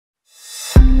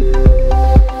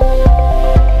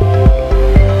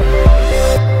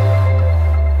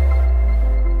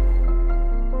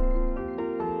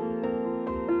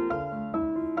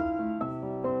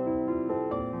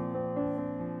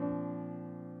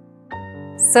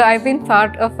So I've been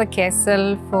part of a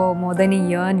Carecell for more than a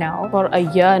year now. For a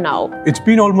year now. It's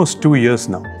been almost 2 years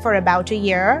now. For about a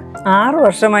year. 6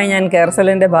 വർഷമായി ഞാൻ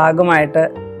Carecellന്റെ ഭാഗമായിട്ട്.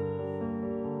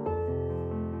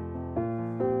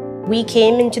 We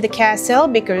came into the Carecell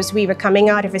because we were coming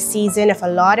out of a season of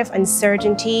a lot of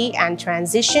uncertainty and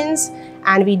transitions,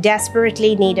 and we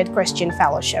desperately needed Christian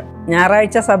fellowship.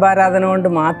 ഞായറാഴ്ച സഭാരാധന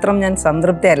കൊണ്ട് മാത്രം ഞാൻ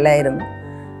സംതൃപ്തയല്ലായിരുന്നു.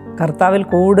 കർത്താവിൽ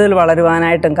കൂടുതൽ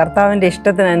വളരുവാനായിട്ടും കർത്താവിന്റെ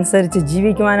ഇഷ്ടത്തിനനുസരിച്ച്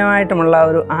ജീവിക്കുവാനായിട്ടുമുള്ള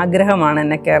ഒരു ആഗ്രഹമാണ്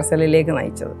എന്നെ Carecellലേക്ക്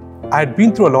നയിച്ചത്. I had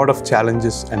been through a lot of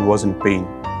challenges and was in pain.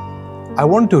 I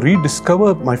wanted to rediscover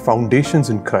my foundations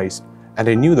in Christ, and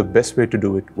I knew the best way to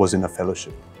do it was in a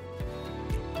fellowship.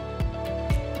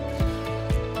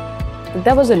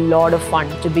 There was a lot of fun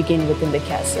to begin with in the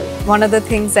Carecell. One of the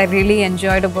things I really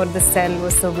enjoyed about the cell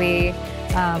was the way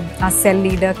our cell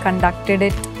leader conducted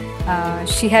it.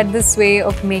 She had this way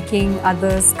of making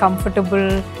others comfortable.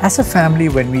 As a family,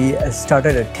 when we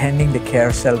started attending the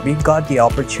Carecell, we got the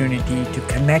opportunity to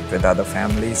connect with other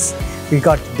families. We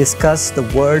got to discuss the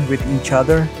word with each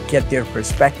other, get their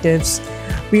perspectives.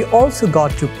 We also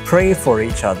got to pray for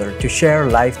each other, to share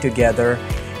life together,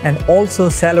 and also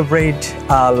celebrate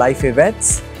life events.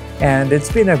 And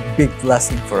it's been a big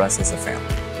blessing for us as a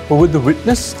family. But with the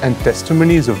witness and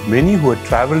testimonies of many who had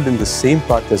traveled in the same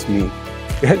path as me,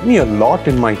 it helped me a lot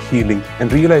in my healing and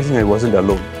realizing I wasn't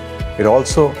alone. It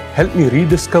also helped me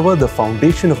rediscover the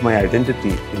foundation of my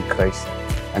identity in Christ.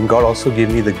 And God also gave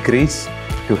me the grace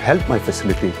to help my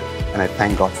facilitator, and I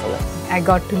thank God for that. I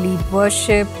got to lead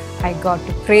worship, I got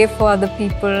to pray for other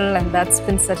people, and that's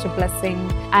been such a blessing.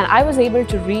 And I was able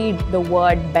to read the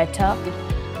word better.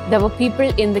 There were people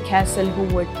in the Carecell who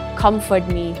would comfort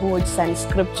me, who would send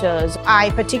scriptures. I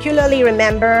particularly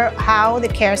remember how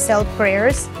the Carecell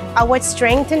prayers are what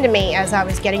strengthened me as I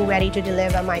was getting ready to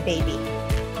deliver my baby.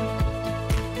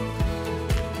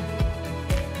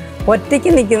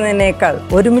 ഒറ്റയ്ക്ക് നിൽക്കുന്നതിനേക്കാൾ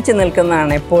ഒരുമിച്ച്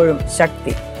നിൽക്കുന്നതാണ് എപ്പോഴും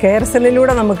ശക്തി.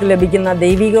 Carecellലൂടെ നമുക്ക് ലഭിക്കുന്ന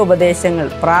ദൈവിക ഉപദേശങ്ങൾ,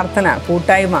 പ്രാർത്ഥന,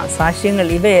 കൂട്ടായ്മ, സാക്ഷ്യങ്ങൾ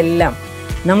ഇവയെല്ലാം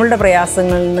നമ്മളുടെ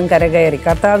പ്രയാസങ്ങളിൽ നിന്നും കരകയറി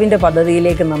കർത്താവിന്റെ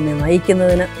പദ്ധതിയിലേക്ക് നമ്മെ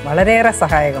നയിക്കുന്നതിന് വളരെയേറെ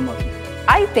സഹായകമാകും.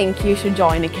 I think you should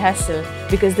join a Carecell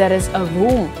because there is a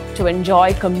room to enjoy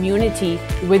community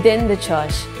within the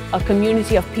church, a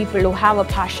community of people who have a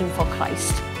passion for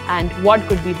Christ. And what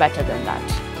could be better than that?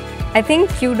 I think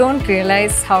you don't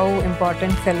realize how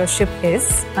important fellowship is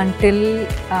until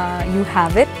you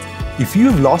have it. If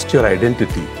you've lost your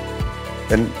identity,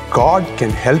 then God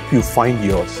can help you find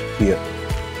yours here.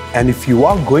 And if you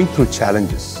are going through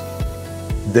challenges,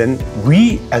 then we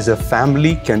as a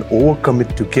family can overcome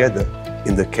it together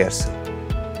in the Carecell.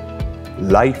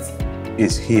 Life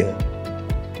is here.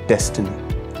 Destiny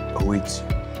awaits you.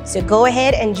 So go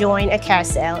ahead and join a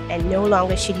Carecell, and no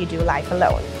longer should you do life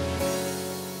alone.